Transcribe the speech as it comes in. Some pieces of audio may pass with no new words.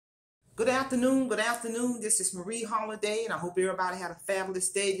Good afternoon. Good afternoon. This is Marie Holiday, and I hope everybody had a fabulous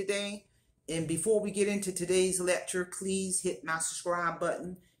day today. And before we get into today's lecture, please hit my subscribe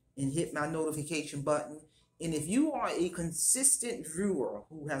button and hit my notification button. And if you are a consistent viewer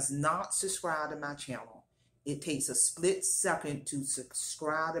who has not subscribed to my channel, it takes a split second to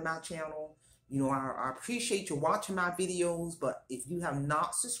subscribe to my channel. I appreciate you watching my videos, but if you have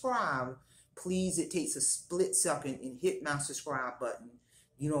not subscribed, please, it takes a split second and hit my subscribe button.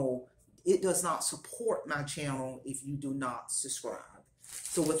 It does not support my channel if you do not subscribe.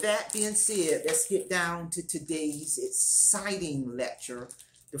 So with that being said, let's get down to today's exciting lecture.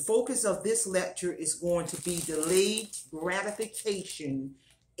 The focus of this lecture is going to be delayed gratification,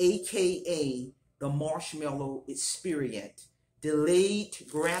 aka the Marshmallow Experience. Delayed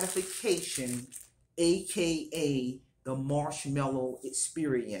gratification, aka the Marshmallow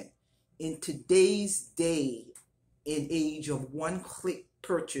Experience. In today's day and age of one-click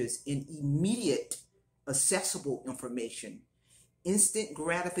purchase and immediate accessible information, instant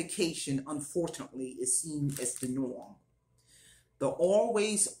gratification, unfortunately, is seen as the norm. The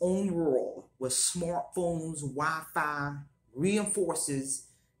always-on world with smartphones, Wi-Fi reinforces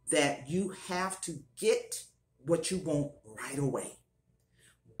that you have to get what you want right away.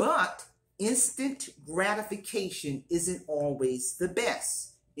 But instant gratification isn't always the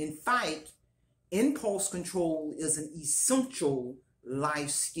best. In fact, impulse control is an essential life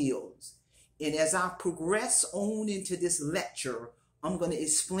skills. And as I progress on into this lecture, I'm going to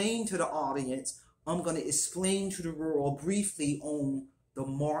explain to the audience, I'm going to explain to the world briefly on the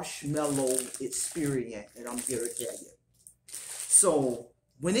Marshmallow Experience, and I'm here to tell you. So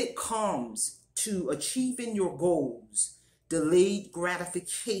when it comes to achieving your goals, delayed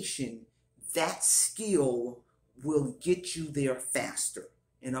gratification, that skill will get you there faster.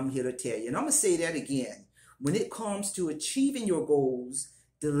 And I'm here to tell you. And I'm going to say that again. When it comes to achieving your goals,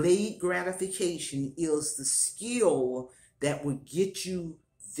 delayed gratification is the skill that will get you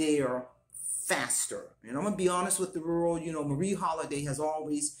there faster. And I'm going to be honest with the world. Marie Holiday has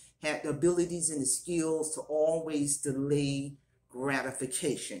always had the abilities and the skills to always delay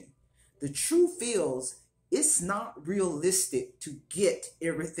gratification. The truth is, it's not realistic to get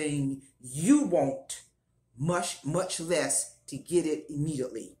everything you want, much less to get it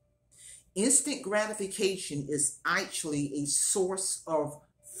immediately. Instant gratification is actually a source of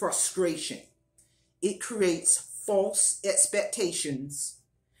frustration. It creates false expectations.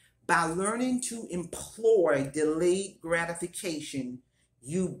 By learning to employ delayed gratification,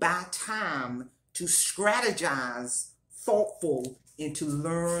 you buy time to strategize, thoughtful, and to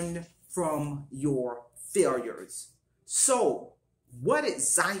learn from your failures. So, what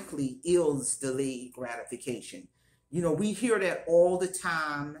exactly is delayed gratification? We hear that all the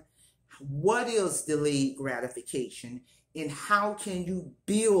time. What is delayed gratification, and how can you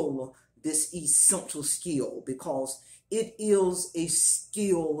build this essential skill? Because it is a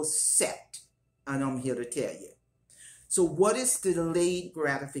skill set, and I'm here to tell you. So what is the delayed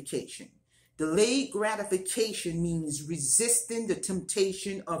gratification? Delayed gratification means resisting the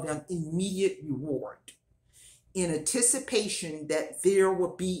temptation of an immediate reward in anticipation that there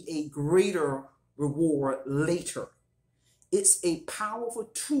will be a greater reward later. It's a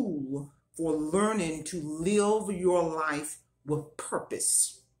powerful tool for learning to live your life with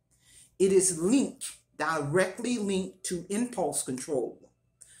purpose. It is directly linked to impulse control.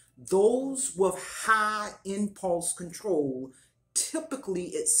 Those with high impulse control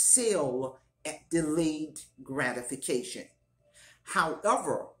typically excel at delayed gratification.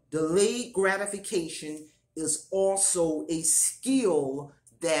 However, delayed gratification is also a skill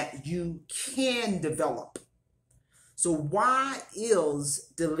that you can develop. So why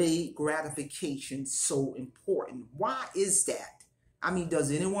is delayed gratification so important? Why is that?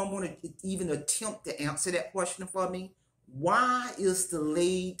 Does anyone want to even attempt to answer that question for me? Why is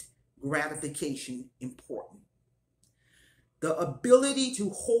delayed gratification important? The ability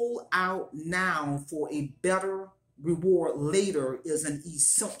to hold out now for a better reward later is an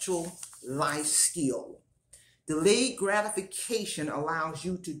essential life skill. Delayed gratification allows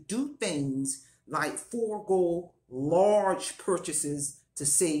you to do things like forego large purchases to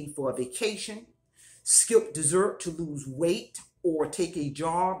save for a vacation, skip dessert to lose weight, or take a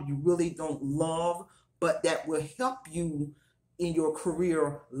job you really don't love, but that will help you in your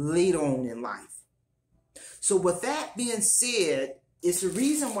career later on in life. So with that being said, it's the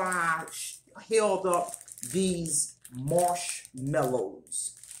reason why I held up these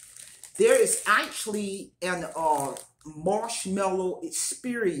marshmallows. There is actually an Marshmallow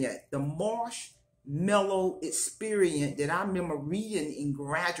Experience, the Marshmallow Experience that I remember reading in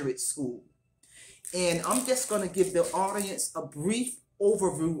graduate school. And I'm just going to give the audience a brief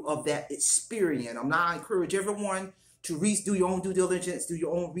overview of that experience. I encourage everyone to do your own due diligence, do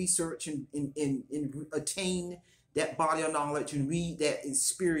your own research, and attain that body of knowledge and read that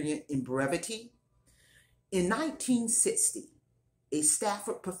experience in brevity. In 1960, a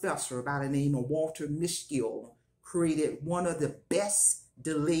Stafford professor by the name of Walter Mischel created one of the best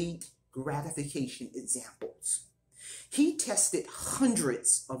delayed gratification examples. He tested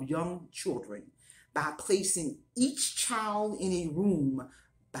hundreds of young children by placing each child in a room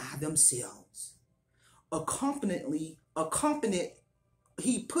by themselves.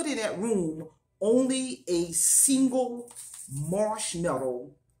 He put in that room only a single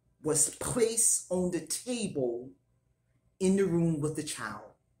marshmallow was placed on the table in the room with the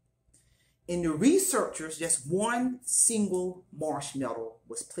child. And the researchers, just one single marshmallow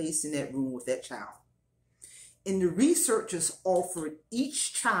was placed in that room with that child. And the researchers offered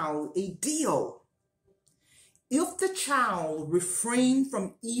each child a deal. If the child refrained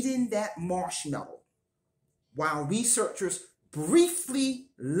from eating that marshmallow, while researchers briefly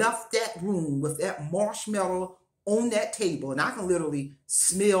left that room with that marshmallow on that table, and I can literally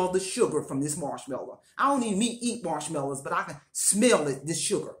smell the sugar from this marshmallow. I don't even eat marshmallows, but I can smell it, this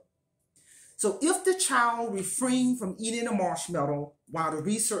sugar. So if the child refrained from eating a marshmallow while the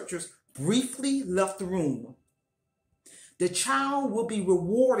researchers briefly left the room, the child will be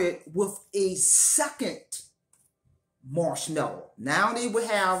rewarded with a second marshmallow. Now they will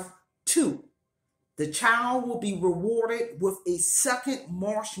have two. The child will be rewarded with a second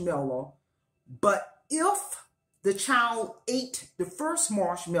marshmallow, but if the child ate the first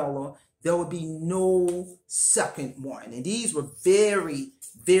marshmallow, there would be no second one. And these were very,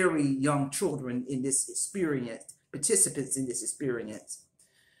 very young children in this experience, participants in this experience.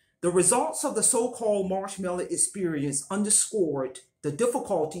 The results of the so-called marshmallow experience underscored the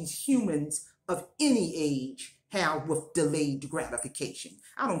difficulties humans of any age have with delayed gratification.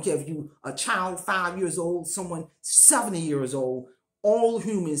 I don't care if you a child 5 years old, someone 70 years old, all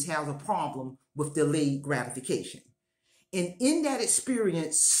humans have a problem with delayed gratification. And in that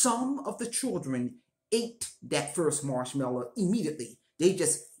experience, some of the children ate that first marshmallow immediately. They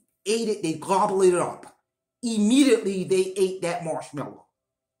just ate it, they gobbled it up. Immediately they ate that marshmallow.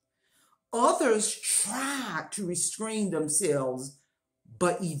 Others tried to restrain themselves,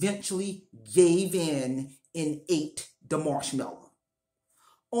 but eventually gave in and ate the marshmallow.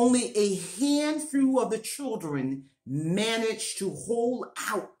 Only a handful of the children managed to hold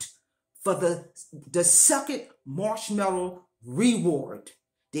out for the second marshmallow reward.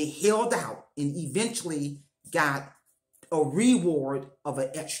 They held out and eventually got a reward of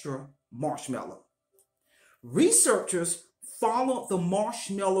an extra marshmallow. Researchers followed the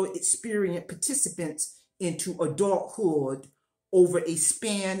marshmallow experience participants into adulthood over a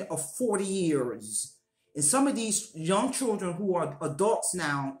span of 40 years. And some of these young children who are adults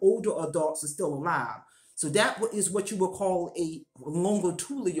now, older adults, are still alive. So that is what you would call a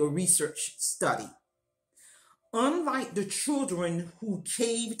longitudinal research study. Unlike the children who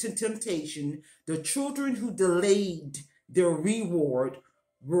caved to temptation, the children who delayed their reward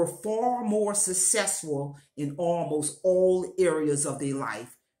were far more successful in almost all areas of their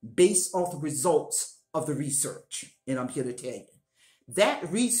life based off the results of the research. And I'm here to tell you.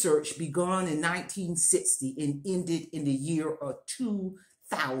 That research began in 1960 and ended in the year of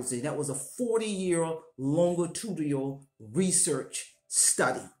 2000. That was a 40-year longitudinal research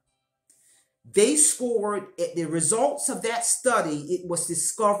study. They scored, at the results of that study, it was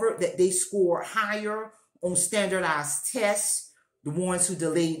discovered that they scored higher on standardized tests, the ones who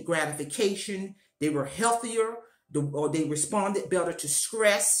delayed gratification. They were healthier, or they responded better to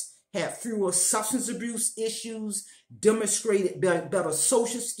stress, had fewer substance abuse issues, demonstrated better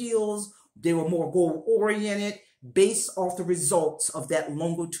social skills. They were more goal-oriented based off the results of that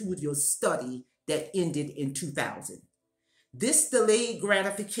longitudinal study that ended in 2000. This delayed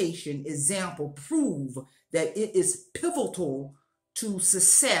gratification example proved that it is pivotal to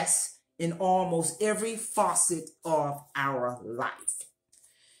success in almost every facet of our life.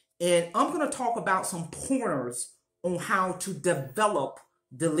 And I'm going to talk about some pointers on how to develop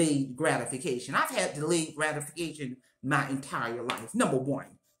delayed gratification. I've had delayed gratification my entire life. Number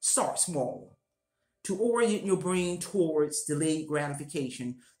one, start small. To orient your brain towards delayed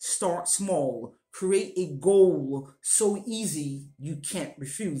gratification, start small. Create a goal so easy you can't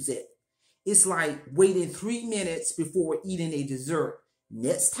refuse it. It's like waiting 3 minutes before eating a dessert.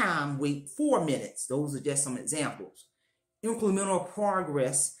 Next time, wait 4 minutes. Those are just some examples. Incremental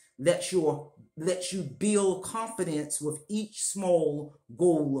progress lets you build confidence with each small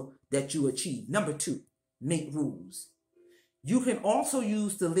goal that you achieve. Number two, make rules. You can also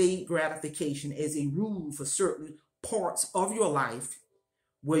use delayed gratification as a rule for certain parts of your life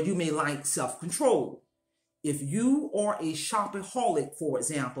where you may like self-control. If you are a shopaholic, for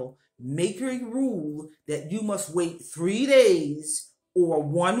example, make a rule that you must wait 3 days or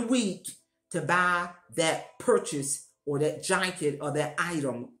 1 week to buy that purchase or that jacket or that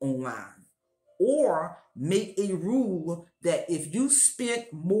item online. Or make a rule that if you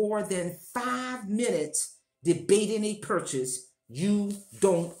spent more than 5 minutes debating a purchase, you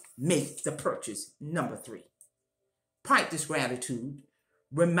don't make the purchase. Number 3, practice gratitude,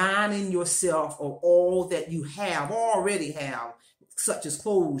 reminding yourself of all that you already have, such as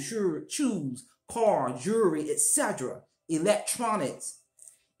clothes, shoes, car, jewelry, etc. Electronics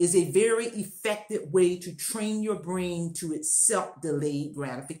is a very effective way to train your brain to accept delayed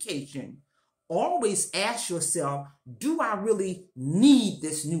gratification. Always ask yourself, do I really need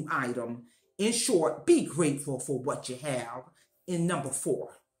this new item? In short, be grateful for what you have. And number 4,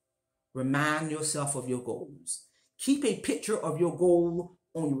 remind yourself of your goals. Keep a picture of your goal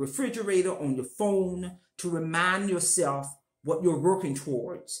on your refrigerator, on your phone, to remind yourself what you're working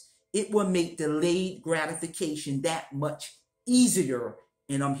towards. It will make delayed gratification that much easier,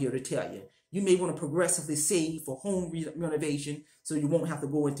 and I'm here to tell you. You may want to progressively save for home renovation so you won't have to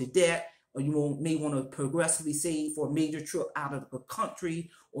go into debt, or you may want to progressively save for a major trip out of the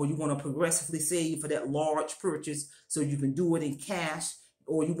country, or you want to progressively save for that large purchase so you can do it in cash,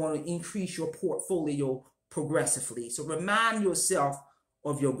 or you want to increase your portfolio progressively. So remind yourself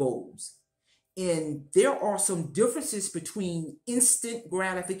of your goals. And there are some differences between instant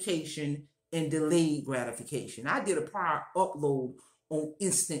gratification and delayed gratification. I did a prior upload on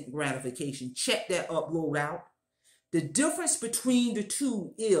instant gratification. Check that upload out. The difference between the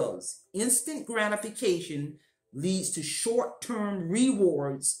two is instant gratification leads to short-term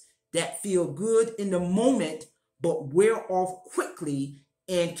rewards that feel good in the moment but wear off quickly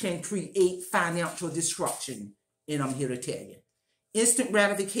and can create financial disruption. And I'm here to tell you, instant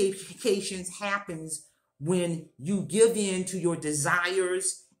gratification happens when you give in to your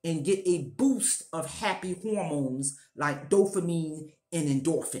desires and get a boost of happy hormones like dopamine and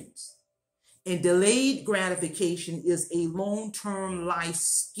endorphins. And delayed gratification is a long-term life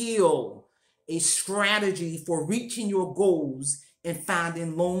skill, a strategy for reaching your goals and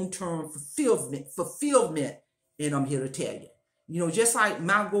finding long-term fulfillment. And I'm here to tell you, just like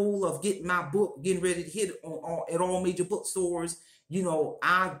my goal of getting my book, getting ready to hit at all major bookstores,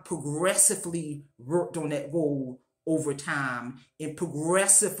 I progressively worked on that goal over time and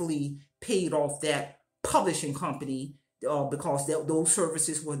progressively paid off that publishing company because those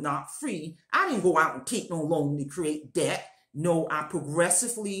services were not free. I didn't go out and take no loan to create debt. No, I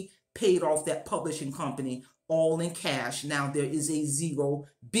progressively paid off that publishing company all in cash. Now there is a zero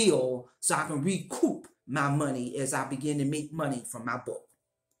bill, so I can recoup my money as I begin to make money from my book.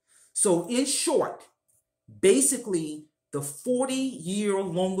 So in short, basically the 40-year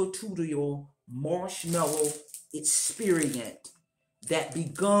longitudinal Marshmallow Experience that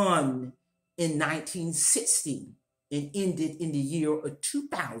begun in 1960 and ended in the year of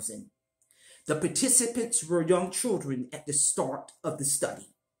 2000. The participants were young children at the start of the study.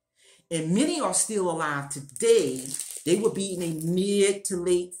 And many are still alive today. They would be in a mid to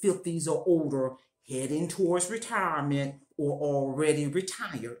late 50s or older, heading towards retirement or already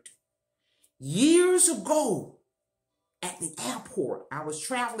retired. Years ago, at the airport, I was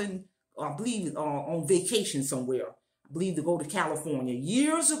traveling, I believe, on vacation somewhere. I believe to go to California.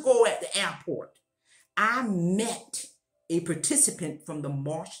 Years ago at the airport, I met a participant from the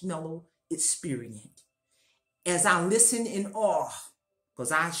Marshmallow Experience. As I listened in awe,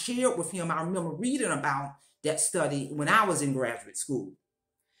 because I shared with him, I remember reading about that study when I was in graduate school.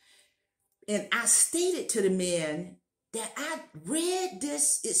 And I stated to the man that I read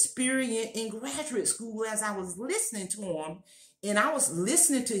this experience in graduate school as I was listening to him. And I was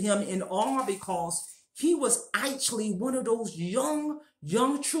listening to him in awe because he was actually one of those young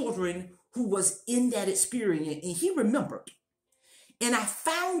children who was in that experience, and he remembered. And I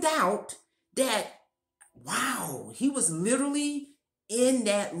found out that, wow, he was literally in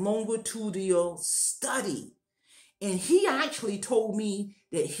that longitudinal study. And he actually told me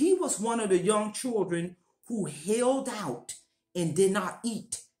that he was one of the young children who held out and did not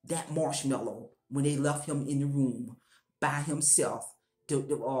eat that marshmallow when they left him in the room by himself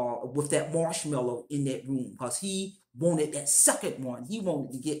with that marshmallow in that room, because he wanted that second one. He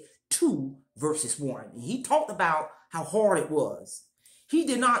wanted to get 2 versus 1. And he talked about how hard it was. He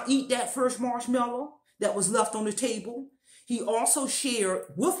did not eat that first marshmallow that was left on the table. He also shared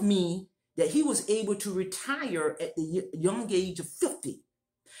with me that he was able to retire at the young age of 50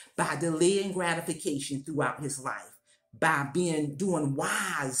 by delaying gratification throughout his life, by doing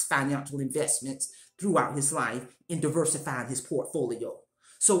wise financial investments throughout his life and diversifying his portfolio.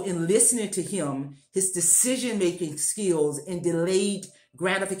 So in listening to him, his decision-making skills and delayed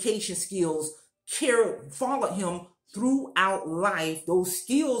gratification skills followed him throughout life. Those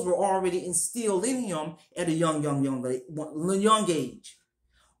skills were already instilled in him at a young age.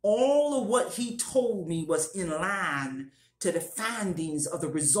 All of what he told me was in line to the findings of the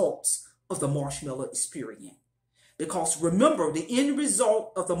results of the Marshmallow Experience. Because remember, the end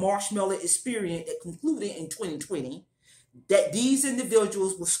result of the Marshmallow Experience that concluded in 2020, that these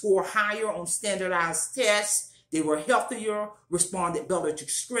individuals will score higher on standardized tests, they were healthier, responded better to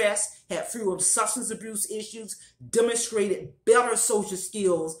stress, had fewer substance abuse issues, demonstrated better social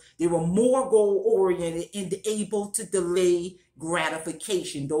skills, they were more goal-oriented and able to delay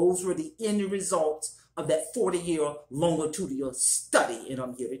gratification. Those were the end results of that 40-year longitudinal study, and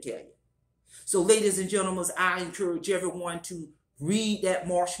I'm here to tell you. So ladies and gentlemen, I encourage everyone to read that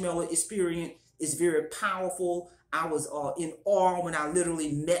Marshmallow Experience. It's very powerful. I was in awe when I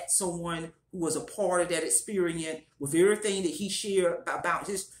literally met someone who was a part of that experience, with everything that he shared about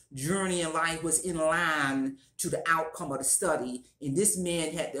his journey in life was in line to the outcome of the study. And this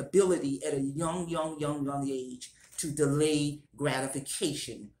man had the ability at a young age to delay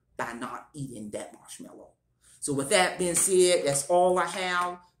gratification by not eating that marshmallow. So with that being said, that's all I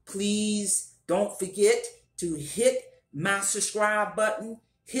have. Please don't forget to hit my subscribe button,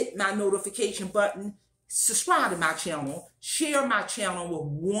 hit my notification button, subscribe to my channel, share my channel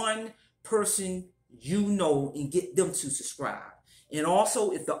with one person you know and get them to subscribe. And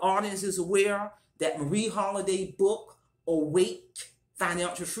also, if the audience is aware that Marie Holiday book, Awake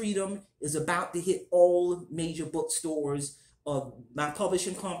Financial Freedom, is about to hit all major bookstores. My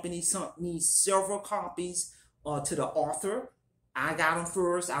publishing company sent me several copies to the author. I got them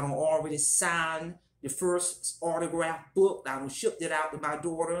first. I don't already signed the first autographed book. I shipped it out to my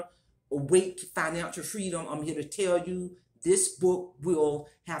daughter. Awake Financial Freedom. I'm here to tell you this book will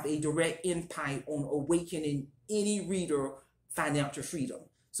have a direct impact on awakening any reader financial freedom.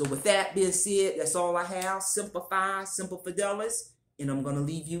 So with that being said, that's all I have. Simplify, Simple Fidelis, and I'm going to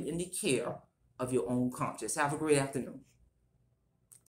leave you in the care of your own conscience. Have a great afternoon.